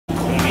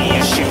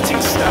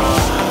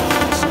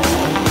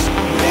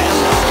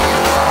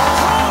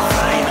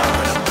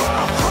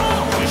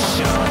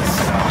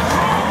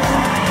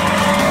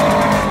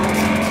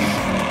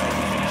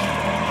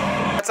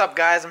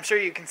guys, I'm sure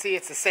you can see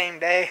it's the same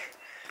day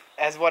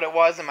as what it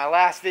was in my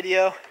last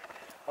video.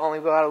 Only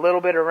got a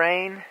little bit of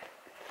rain.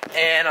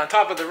 And on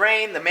top of the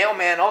rain, the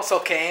mailman also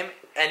came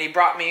and he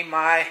brought me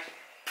my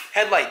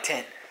headlight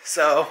tint.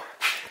 So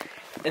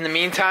in the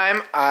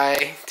meantime,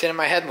 I tinted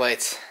my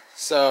headlights.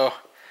 So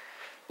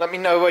let me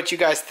know what you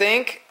guys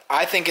think.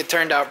 I think it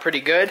turned out pretty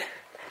good.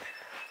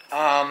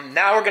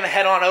 Now we're gonna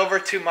head on over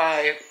to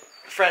my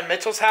friend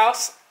Mitchell's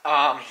house.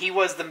 He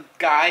was the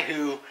guy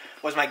who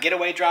was my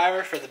getaway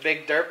driver for the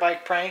big dirt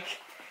bike prank.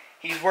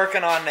 He's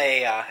working on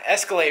a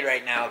Escalade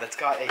right now that's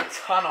got a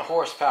ton of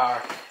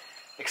horsepower,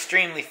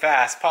 extremely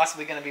fast,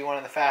 possibly going to be one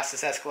of the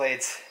fastest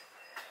Escalades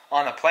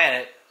on the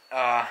planet,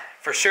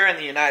 for sure in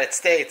the United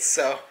States.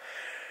 So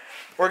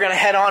we're going to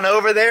head on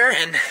over there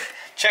and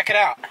check it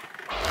out.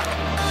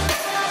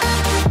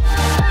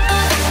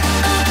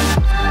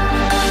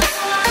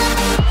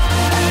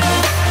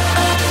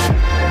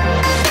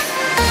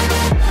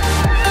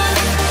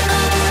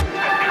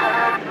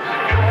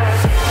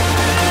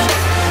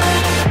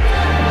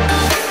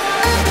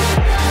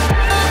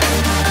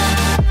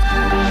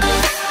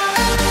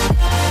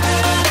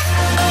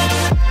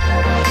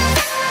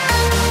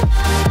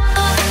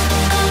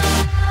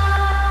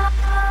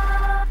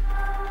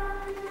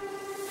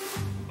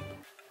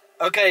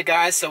 Okay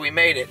guys, so we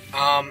made it.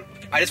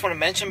 I just want to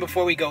mention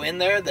before we go in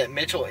there that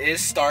Mitchell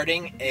is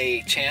starting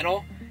a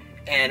channel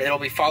and it'll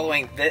be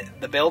following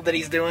the build that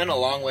he's doing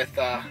along with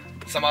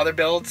some other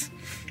builds.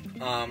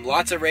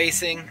 Lots of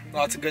racing,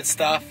 lots of good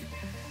stuff.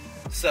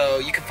 So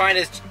you can find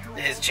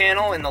his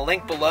channel in the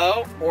link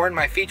below or in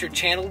my featured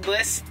channel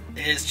list.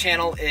 His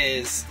channel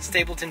is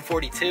Stapleton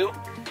 42.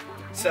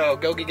 So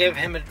go give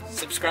him a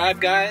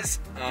subscribe, guys.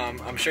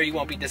 I'm sure you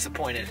won't be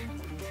disappointed.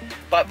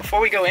 But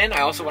before we go in, I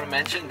also want to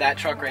mention that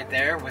truck right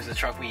there was the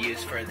truck we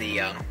used for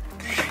the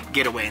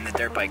getaway in the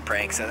dirt bike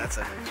prank. So that's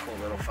a cool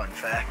little fun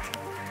fact.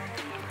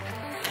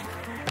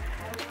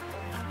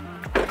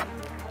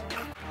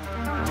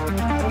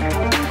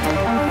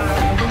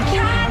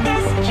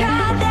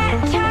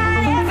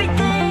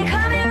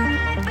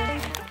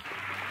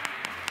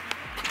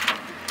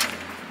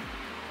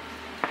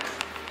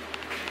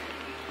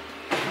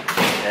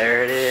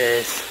 There it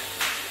is.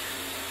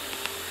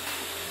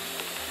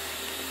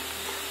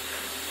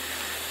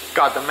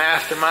 Got the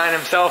mastermind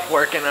himself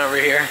working over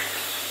here.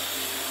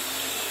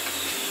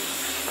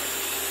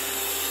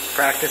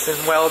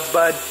 Practicing welds,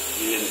 bud.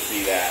 You didn't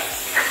see that.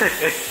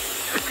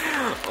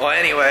 Well,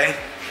 anyway,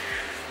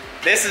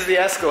 this is the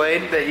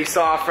Escalade that you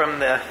saw from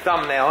the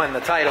thumbnail and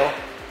the title.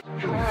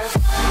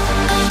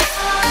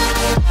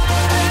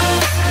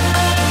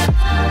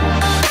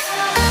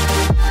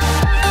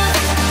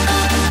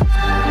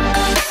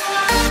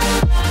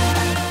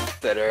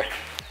 That are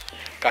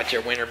got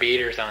your winter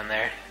beaters on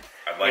there.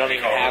 I'd like you don't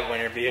even have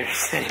winter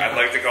beaters anymore. I'd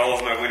like to call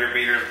those my winter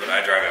beaters, but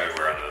I drive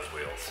everywhere on those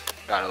wheels.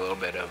 Got a little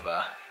bit of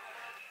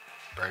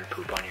bird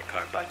poop on your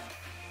car, bud.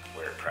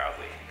 Wear it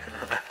proudly.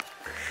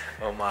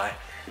 Oh my.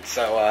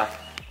 So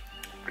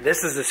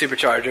this is the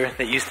supercharger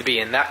that used to be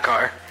in that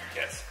car.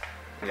 Yes.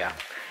 Yeah.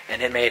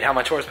 And it made how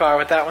much horsepower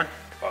with that one?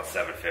 About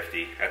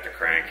 750 at the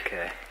crank.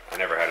 Okay. I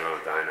never had my own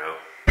dyno.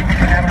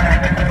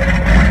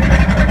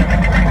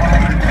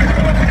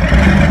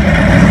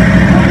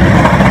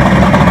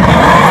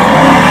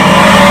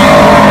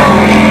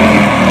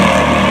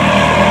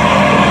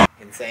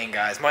 Insane,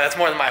 guys. That's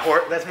more than my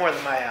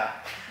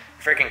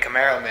freaking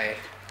Camaro made.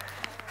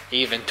 He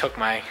even took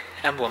my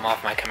emblem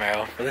off my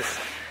Camaro for this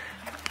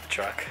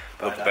truck.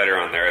 Looks better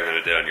on there than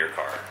it did on your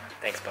car.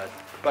 Thanks, bud.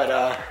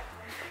 But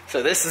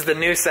so this is the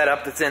new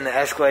setup that's in the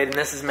Escalade, and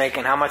this is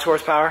making how much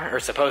horsepower? Or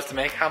supposed to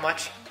make how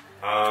much?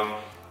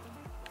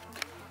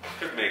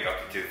 Could make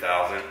up to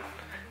 2,000.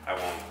 I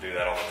won't do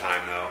that all the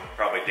time though.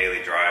 Probably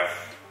daily drive,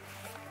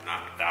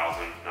 not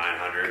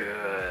 1,900.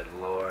 Good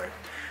Lord.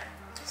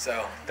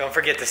 So don't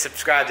forget to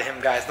subscribe to him,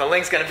 guys. The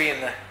link's going to be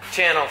in the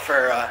channel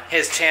for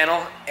his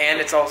channel, and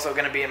it's also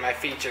going to be in my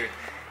featured.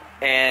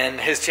 And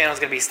his channel is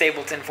going to be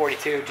Stapleton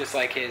 42, just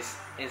like his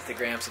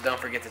Instagram. So don't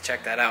forget to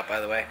check that out, by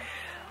the way.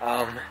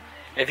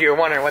 If you were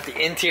wondering what the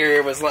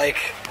interior was like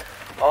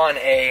on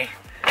a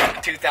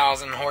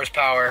 2,000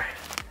 horsepower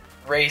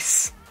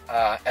race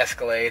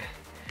Escalade,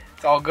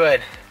 it's all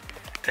good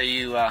till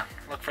you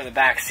look for the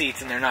back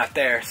seats and they're not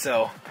there.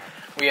 So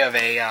we have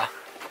a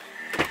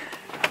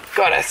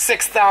got a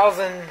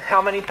 6,000,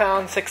 how many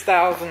pounds?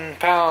 6,000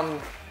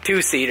 pound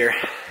two-seater.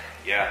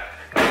 Yeah.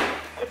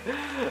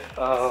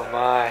 Oh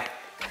my.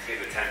 See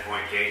the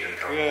 10-point gauge in the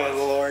couple Good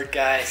Lord,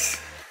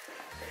 guys.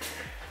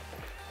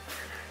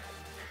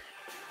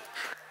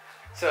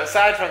 So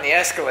aside from the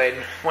Escalade,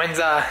 when's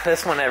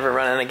this one ever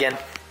running again?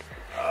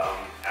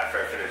 After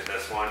I finish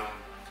this one,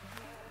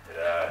 it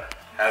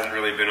hasn't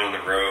really been on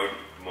the road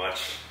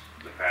much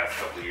in the past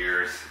couple of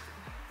years.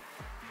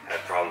 Had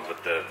problems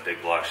with the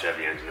big block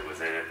Chevy engine that was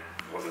in it.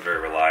 It wasn't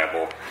very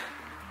reliable.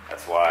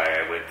 That's why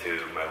I went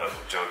to my local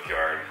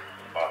junkyard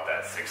and bought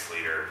that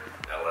 6-liter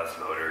LS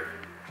motor.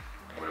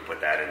 I'm gonna put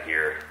that in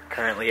here.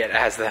 Currently it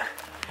has the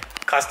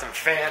custom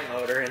fan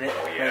motor in it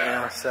right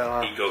now,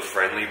 so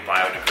eco-friendly,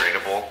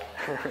 biodegradable.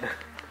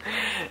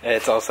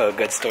 It's also a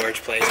good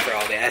storage place for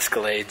all the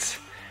Escalades,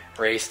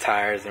 race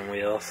tires and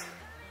wheels.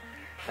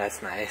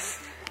 That's nice.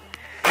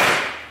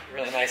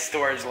 Really nice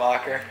storage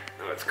locker.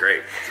 Oh, it's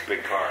great. It's a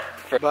big car.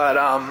 But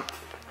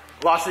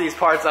lots of these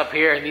parts up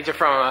here, these are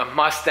from a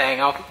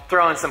Mustang. I'll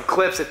throw in some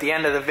clips at the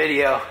end of the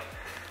video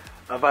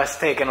of us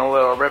taking a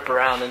little rip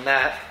around in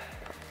that.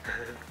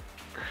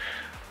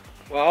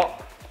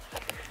 Well,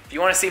 if you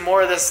want to see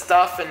more of this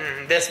stuff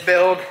and this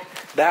build,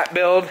 that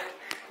build,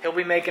 he'll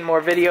be making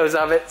more videos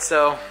of it.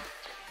 So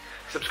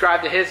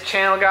subscribe to his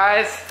channel,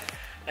 guys,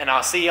 and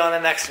I'll see you on the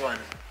next one.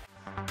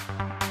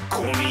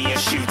 Call me a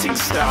shooting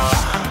star.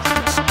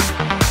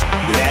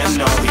 Let 'em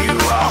know who you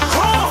are.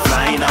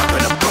 Flying up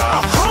in a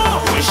bar.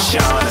 Wish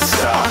on a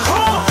star.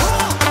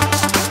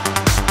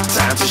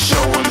 Time to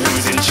show 'em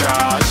who's in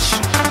charge.